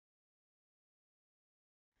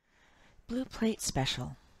Blue Plate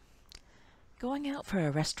Special. Going out for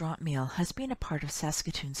a restaurant meal has been a part of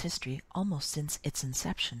Saskatoon's history almost since its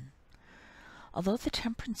inception. Although the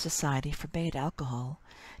Temperance Society forbade alcohol,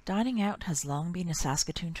 dining out has long been a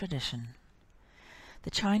Saskatoon tradition.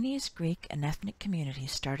 The Chinese, Greek, and ethnic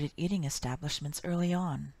communities started eating establishments early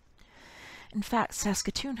on. In fact,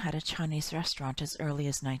 Saskatoon had a Chinese restaurant as early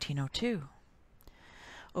as 1902.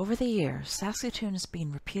 Over the years, Saskatoon has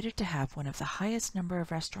been reputed to have one of the highest number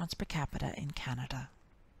of restaurants per capita in Canada.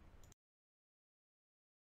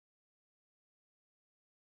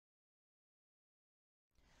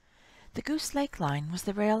 The Goose Lake Line was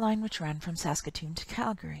the rail line which ran from Saskatoon to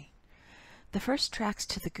Calgary. The first tracks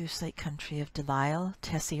to the Goose Lake country of Delisle,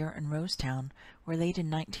 Tessier, and Rosetown were laid in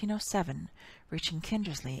 1907, reaching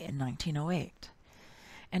Kindersley in 1908.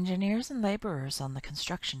 Engineers and labourers on the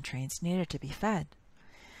construction trains needed to be fed.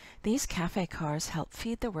 These cafe cars helped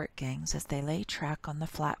feed the work gangs as they lay track on the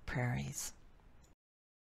flat prairies.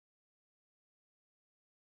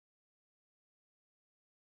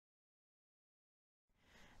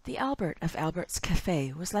 The Albert of Albert's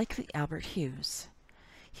Cafe was likely Albert Hughes.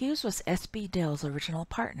 Hughes was S.B. Dale's original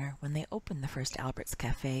partner when they opened the first Albert's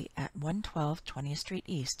Cafe at 112 20th Street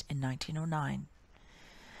East in 1909.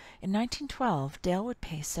 In 1912, Dale would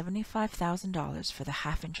pay $75,000 for the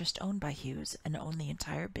half-interest owned by Hughes and own the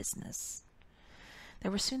entire business.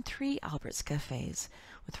 There were soon 3 Albert's Cafes,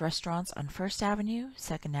 with restaurants on 1st Avenue,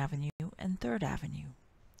 2nd Avenue, and 3rd Avenue.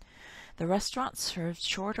 The restaurants served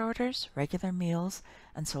short orders, regular meals,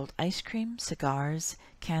 and sold ice cream, cigars,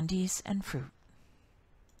 candies, and fruit.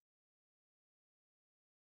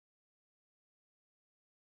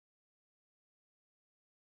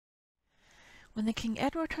 When the King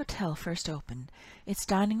Edward Hotel first opened, its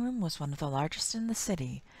dining room was one of the largest in the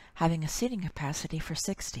city, having a seating capacity for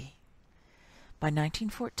 60. By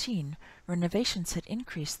 1914, renovations had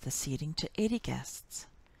increased the seating to 80 guests.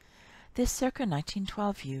 This circa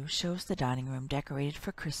 1912 view shows the dining room decorated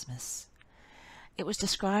for Christmas. It was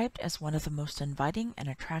described as one of the most inviting and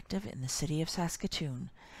attractive in the city of Saskatoon,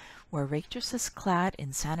 where waitresses clad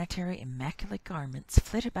in sanitary immaculate garments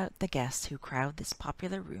flit about the guests who crowd this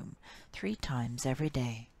popular room 3 times every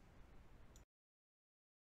day.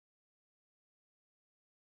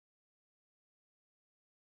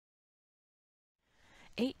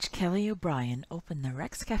 H. Kelly O'Brien opened the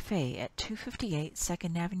Rex Cafe at 258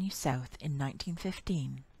 2nd Avenue South in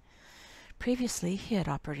 1915. Previously, he had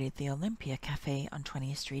operated the Olympia Cafe on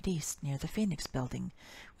 20th Street East near the Phoenix Building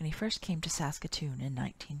when he first came to Saskatoon in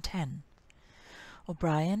 1910.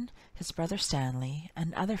 O'Brien, his brother Stanley,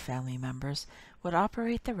 and other family members would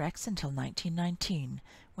operate the Rex until 1919,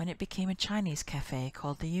 when it became a Chinese cafe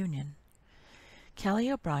called the Union.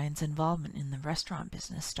 Kelly O'Brien's involvement in the restaurant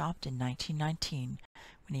business stopped in 1919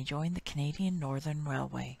 when he joined the Canadian Northern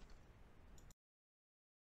Railway.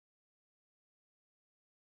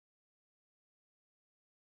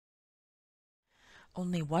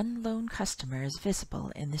 Only one lone customer is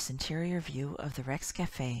visible in this interior view of the Rex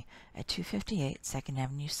Cafe at 258 2nd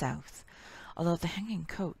Avenue South, although the hanging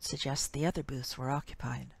coat suggests the other booths were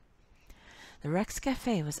occupied. The Rex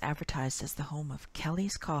Cafe was advertised as the home of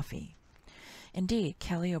Kelly's Coffee. Indeed,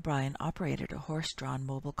 Kelly O'Brien operated a horse-drawn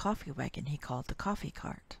mobile coffee wagon he called the Coffee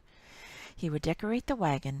Cart. He would decorate the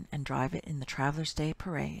wagon and drive it in the Travelers' Day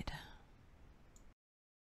Parade.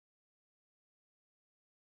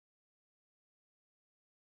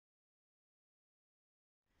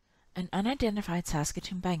 An unidentified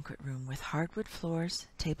Saskatoon banquet room with hardwood floors,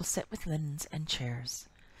 tables set with linens, and chairs.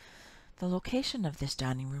 The location of this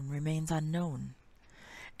dining room remains unknown.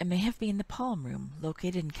 It may have been the Palm Room,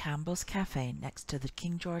 located in Campbell's Cafe next to the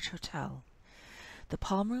King George Hotel. The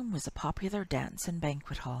Palm Room was a popular dance and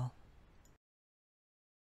banquet hall.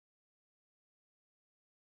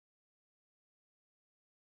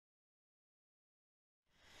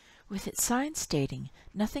 With its sign stating,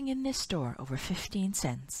 "Nothing in this store over 15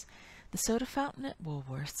 cents," the soda fountain at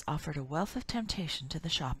Woolworth's offered a wealth of temptation to the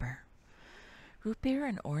shopper. Root beer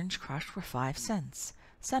and orange crush were 5 cents,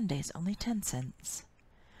 sundaes only 10 cents.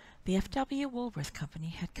 The F.W. Woolworth Company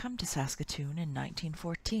had come to Saskatoon in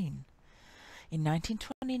 1914. In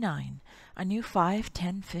 1929, a new 5,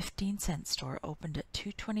 10, 15-cent store opened at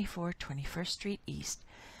 224 21st Street East,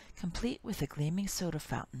 complete with a gleaming soda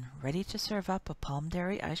fountain, ready to serve up a Palm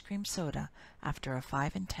Dairy ice cream soda after a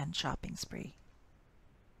 5 and 10 shopping spree.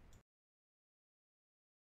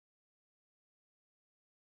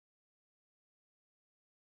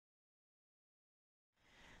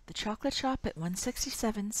 The Chocolate Shop at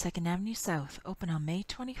 167 2nd Avenue South opened on May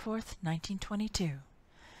 24, 1922.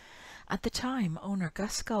 At the time, owner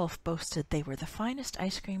Gus Gulf boasted they were the finest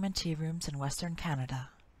ice cream and tea rooms in Western Canada.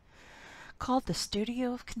 Called the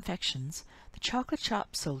Studio of Confections, the chocolate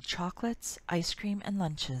shop sold chocolates, ice cream, and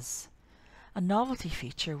lunches. A novelty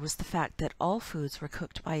feature was the fact that all foods were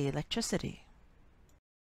cooked by electricity.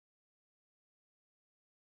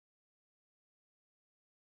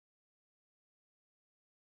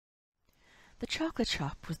 The chocolate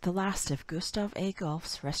shop was the last of Gustav A.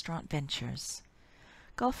 Golf's restaurant ventures.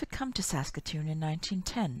 Golf had come to Saskatoon in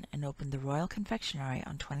 1910 and opened the Royal Confectionery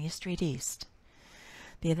on 20th Street East.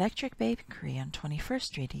 The Electric Bakery on 21st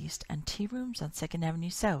Street East and tea rooms on 2nd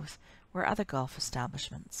Avenue South were other Golf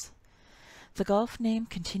establishments. The Golf name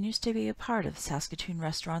continues to be a part of the Saskatoon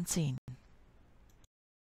restaurant scene.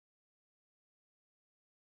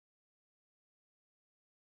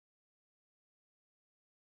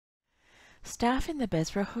 Staff in the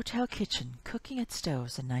Besborough Hotel kitchen cooking at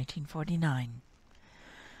stoves in 1949.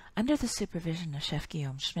 Under the supervision of Chef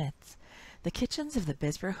Guillaume Schmitz, the kitchens of the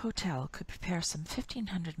Besborough Hotel could prepare some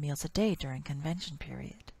 1,500 meals a day during convention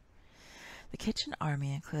period. The kitchen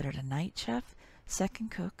army included a night chef, second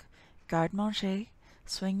cook, garde-manger,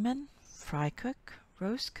 swingman, fry cook,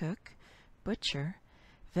 roast cook, butcher,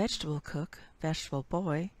 vegetable cook, vegetable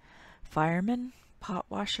boy, fireman, pot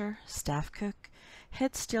washer, staff cook,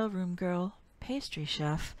 head still room girl, pastry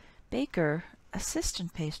chef, baker,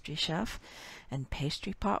 assistant pastry chef, and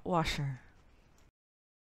pastry pot washer.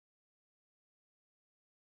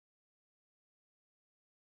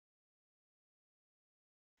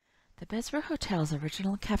 The Besborough Hotel's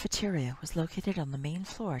original cafeteria was located on the main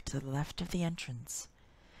floor to the left of the entrance.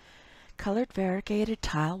 Colored variegated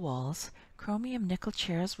tile walls, chromium nickel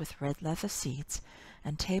chairs with red leather seats,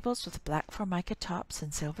 and tables with black formica tops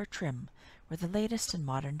and silver trim were the latest in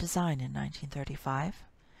modern design in 1935.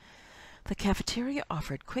 The cafeteria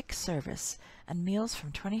offered quick service and meals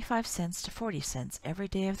from 25 cents to 40 cents every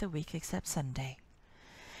day of the week except Sunday.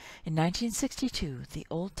 In 1962, the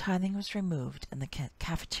old tiling was removed and the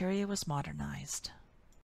cafeteria was modernized.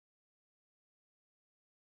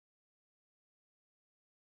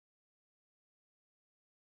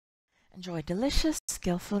 Enjoy delicious,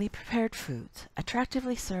 skillfully prepared foods,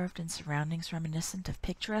 attractively served in surroundings reminiscent of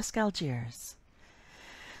picturesque Algiers.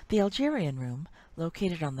 The Algerian Room,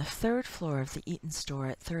 located on the third floor of the Eaton store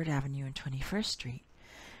at 3rd Avenue and 21st Street,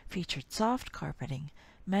 featured soft carpeting,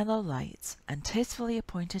 mellow lights, and tastefully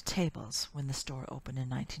appointed tables when the store opened in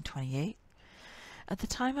 1928. At the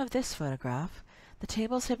time of this photograph, the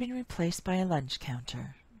tables had been replaced by a lunch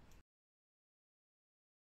counter.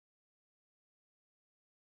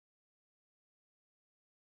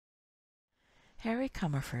 Harry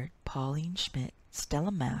Comerford, Pauline Schmidt,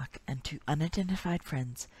 Stella Mack, and 2 unidentified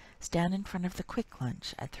friends stand in front of the Quick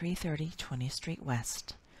Lunch at 330 20th Street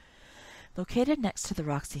West. Located next to the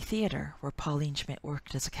Roxy Theatre, where Pauline Schmidt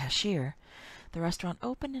worked as a cashier, the restaurant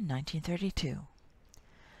opened in 1932.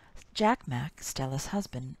 Jack Mack, Stella's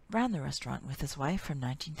husband, ran the restaurant with his wife from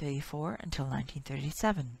 1934 until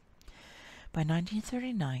 1937. By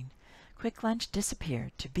 1939, Quick Lunch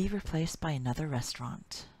disappeared to be replaced by another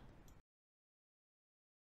restaurant.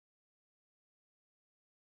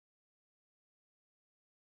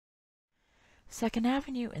 Second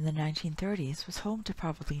Avenue in the 1930s was home to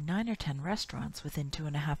probably 9 or 10 restaurants within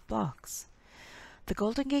 2.5 blocks. The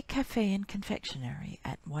Golden Gate Cafe and Confectionery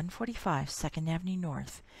at 145 2nd Avenue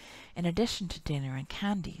North, in addition to dinner and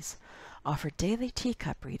candies, offered daily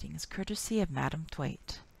teacup readings courtesy of Madame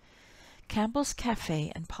Thwaite. Campbell's Cafe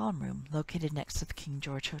and Palm Room, located next to the King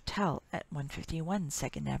George Hotel at 151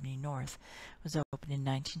 2nd Avenue North, was opened in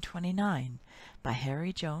 1929 by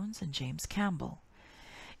Harry Jones and James Campbell.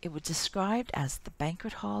 It was described as the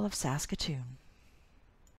Banquet Hall of Saskatoon.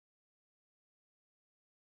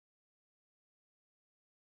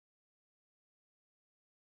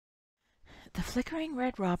 The flickering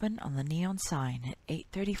red robin on the neon sign at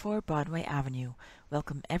 834 Broadway Avenue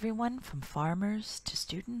welcomed everyone from farmers to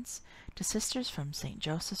students to sisters from St.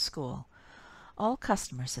 Joseph's School, all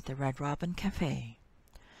customers at the Red Robin Cafe.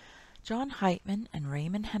 John Heitman and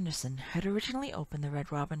Raymond Henderson had originally opened the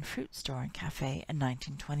Red Robin Fruit Store and Cafe in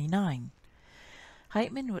 1929.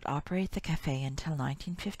 Heitman would operate the cafe until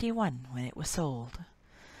 1951, when it was sold.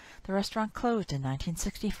 The restaurant closed in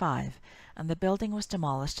 1965, and the building was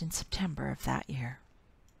demolished in September of that year.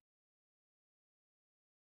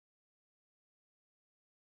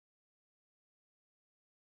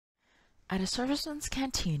 At a serviceman's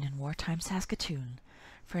canteen in wartime Saskatoon,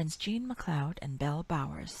 friends Jean McLeod and Belle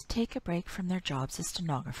Bowers take a break from their jobs as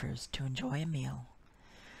stenographers to enjoy a meal.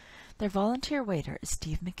 Their volunteer waiter is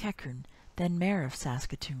Steve McEachern, then mayor of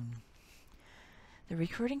Saskatoon. The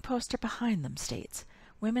recruiting poster behind them states,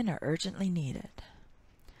 "Women are urgently needed."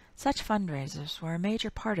 Such fundraisers were a major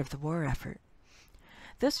part of the war effort.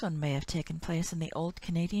 This one may have taken place in the old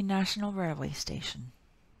Canadian National Railway station.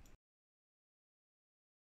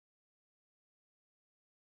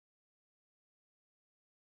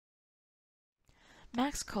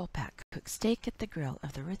 Max Kolpak cooked steak at the grill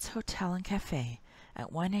of the Ritz Hotel and Cafe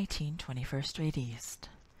at 118 21st Street East.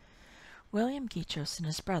 William Gitros and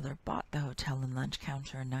his brother bought the hotel and lunch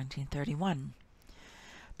counter in 1931.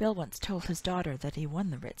 Bill once told his daughter that he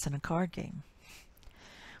won the Ritz in a card game.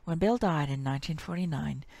 When Bill died in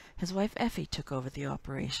 1949, his wife Effie took over the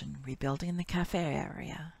operation, rebuilding the cafe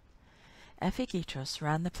area. Effie Gitros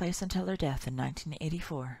ran the place until her death in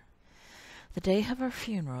 1984. The day of her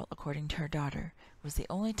funeral, according to her daughter, was the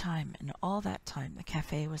only time in all that time the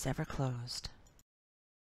cafe was ever closed.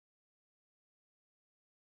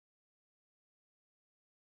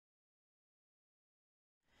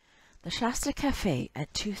 The Shasta Cafe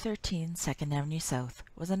at 213 2nd Avenue South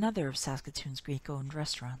was another of Saskatoon's Greek-owned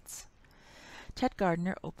restaurants. Ted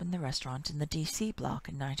Gardner opened the restaurant in the DC block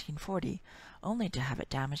in 1940, only to have it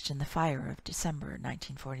damaged in the fire of December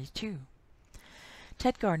 1942.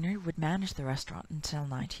 Ted Gardner would manage the restaurant until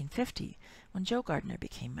 1950, when Joe Gardner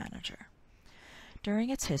became manager. During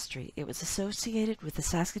its history, it was associated with the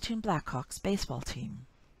Saskatoon Blackhawks baseball team.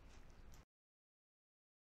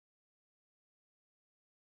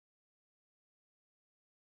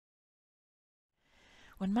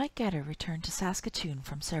 When Mike Getter returned to Saskatoon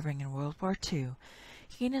from serving in World War II,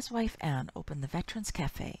 he and his wife Anne opened the Veterans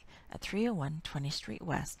Cafe at 301 20th Street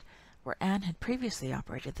West, where Anne had previously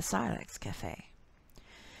operated the Silex Cafe.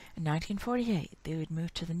 In 1948, they would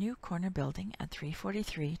move to the new corner building at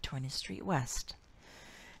 343 20th Street West.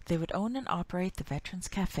 They would own and operate the Veterans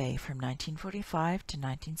Cafe from 1945 to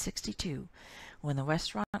 1962, when the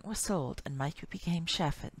restaurant was sold and Mike became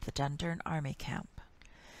chef at the Dundurn Army Camp.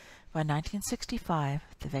 By 1965,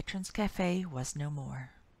 the Veterans Cafe was no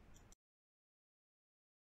more.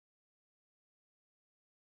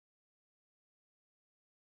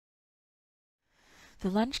 The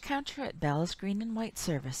lunch counter at Bell's Green and White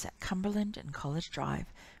Service at Cumberland and College Drive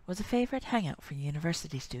was a favorite hangout for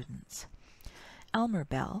university students. Elmer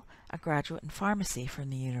Bell, a graduate in pharmacy from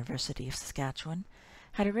the University of Saskatchewan,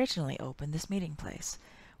 had originally opened this meeting place,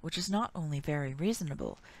 which is not only very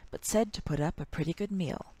reasonable, but said to put up a pretty good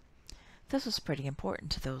meal. This was pretty important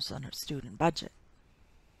to those on a student budget.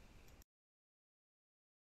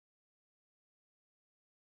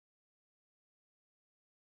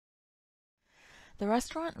 The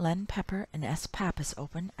restaurant Len Pepper and S. Pappas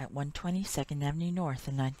opened at 120 2nd Avenue North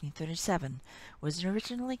in 1937 was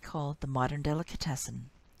originally called the Modern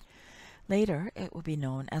Delicatessen. Later, it would be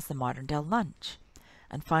known as the Modern Del Lunch,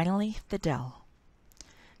 and finally, the Del.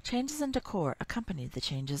 Changes in decor accompanied the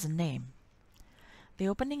changes in name. The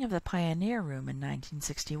opening of the Pioneer Room in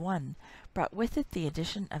 1961 brought with it the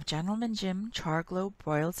addition of Gentleman Jim Char-Globe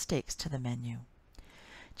broiled steaks to the menu.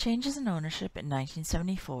 Changes in ownership in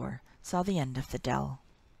 1974 saw the end of the Del.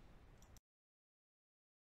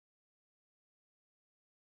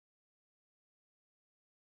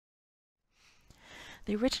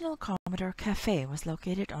 The original Commodore Cafe was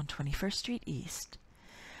located on 21st Street East.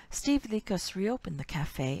 Steve Likos reopened the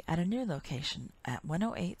cafe at a new location at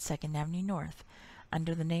 108 2nd Avenue North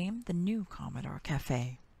under the name The New Commodore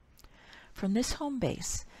Cafe. From this home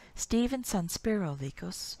base, Steve and son Spiro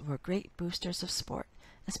Likos were great boosters of sport,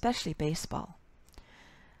 especially baseball.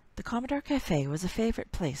 The Commodore Cafe was a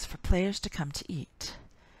favorite place for players to come to eat.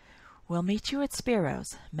 "We'll meet you at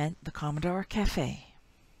Spiro's" meant the Commodore Cafe.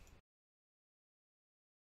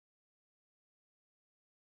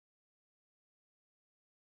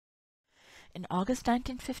 In August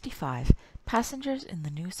 1955, passengers in the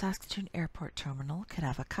new Saskatoon Airport Terminal could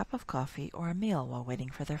have a cup of coffee or a meal while waiting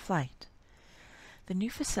for their flight. The new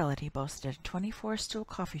facility boasted a 24-stool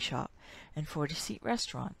coffee shop and 40-seat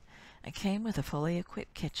restaurant and came with a fully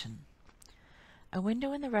equipped kitchen. A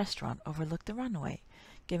window in the restaurant overlooked the runway,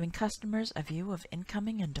 giving customers a view of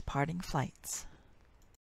incoming and departing flights.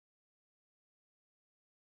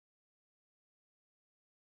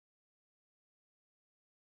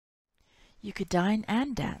 You could dine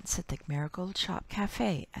and dance at the Marigold Shop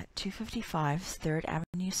Cafe at 255 3rd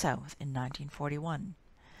Avenue South in 1941.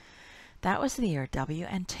 That was the year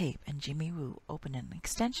W.N. Tape and Jimmy Woo opened an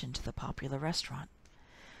extension to the popular restaurant.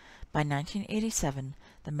 By 1987,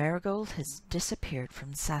 the Marigold has disappeared from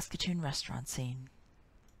the Saskatoon restaurant scene.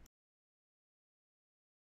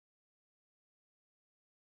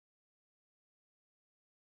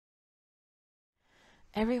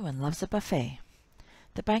 Everyone loves a buffet.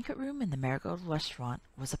 The banquet room in the Marigold restaurant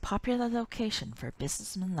was a popular location for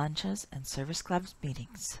businessmen lunches and service clubs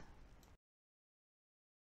meetings.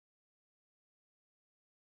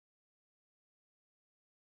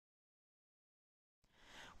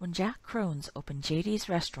 When Jack Crones opened JD's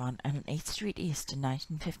restaurant on 8th Street East in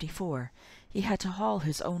 1954, he had to haul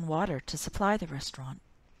his own water to supply the restaurant.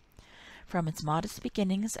 From its modest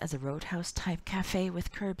beginnings as a roadhouse-type cafe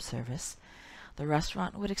with curb service, the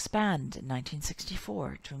restaurant would expand in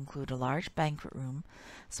 1964 to include a large banquet room,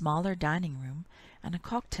 smaller dining room, and a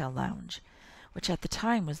cocktail lounge, which at the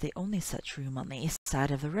time was the only such room on the east side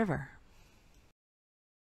of the river.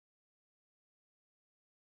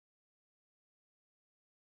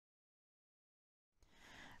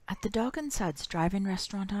 At the Dog and Suds drive-in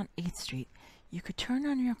restaurant on 8th Street, you could turn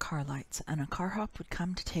on your car lights and a car hop would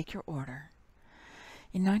come to take your order.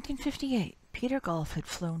 In 1958, Peter Golf had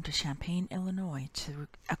flown to Champaign, Illinois to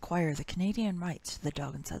acquire the Canadian rights to the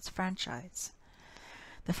Dog and Suds franchise.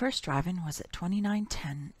 The first drive-in was at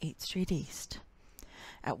 2910 8th Street East.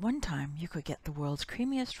 At one time, you could get the world's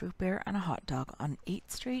creamiest root beer and a hot dog on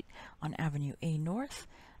 8th Street, on Avenue A North,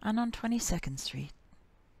 and on 22nd Street.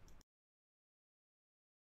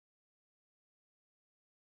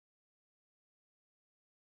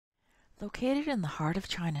 Located in the heart of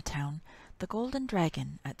Chinatown, the Golden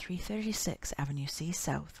Dragon at 336 Avenue C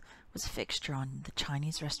South was a fixture on the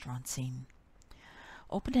Chinese restaurant scene.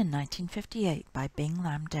 Opened in 1958 by Bing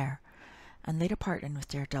Lam Der and later partnered with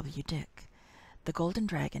Der W. Dick, the Golden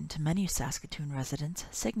Dragon to many Saskatoon residents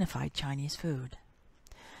signified Chinese food.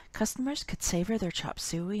 Customers could savor their chop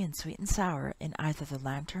suey and sweet and sour in either the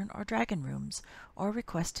Lantern or Dragon rooms or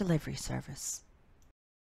request delivery service.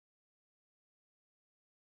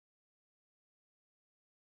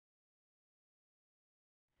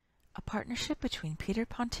 A partnership between Peter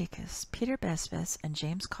Ponticus, Peter Bezbez, and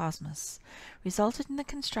James Cosmas resulted in the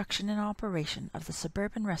construction and operation of the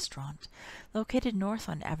suburban restaurant located north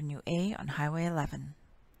on Avenue A on Highway 11.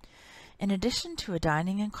 In addition to a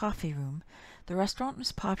dining and coffee room, the restaurant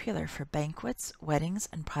was popular for banquets, weddings,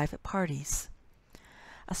 and private parties.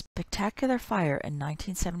 A spectacular fire in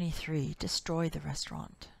 1973 destroyed the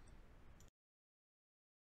restaurant.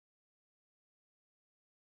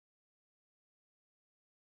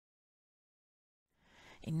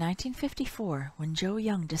 In 1954, when Joe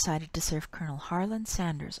Young decided to serve Colonel Harlan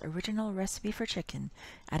Sanders' original recipe for chicken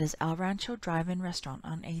at his El Rancho drive-in restaurant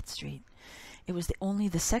on 8th Street, it was only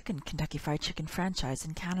the second Kentucky Fried Chicken franchise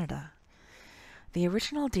in Canada. The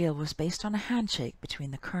original deal was based on a handshake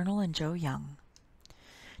between the Colonel and Joe Young.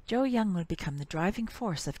 Joe Young would become the driving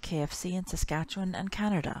force of KFC in Saskatchewan and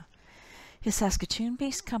Canada. His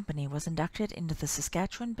Saskatoon-based company was inducted into the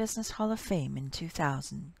Saskatchewan Business Hall of Fame in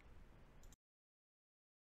 2000.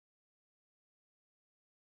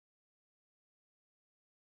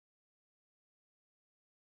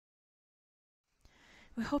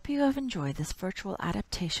 We hope you have enjoyed this virtual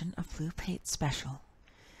adaptation of Blue Plate Special.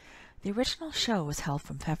 The original show was held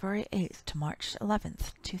from February 8th to March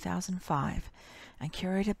 11th, 2005, and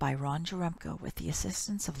curated by Ron Jaremko with the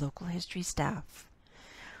assistance of Local History staff.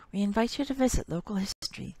 We invite you to visit Local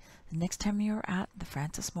History the next time you are at the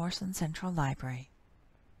Francis Morrison Central Library.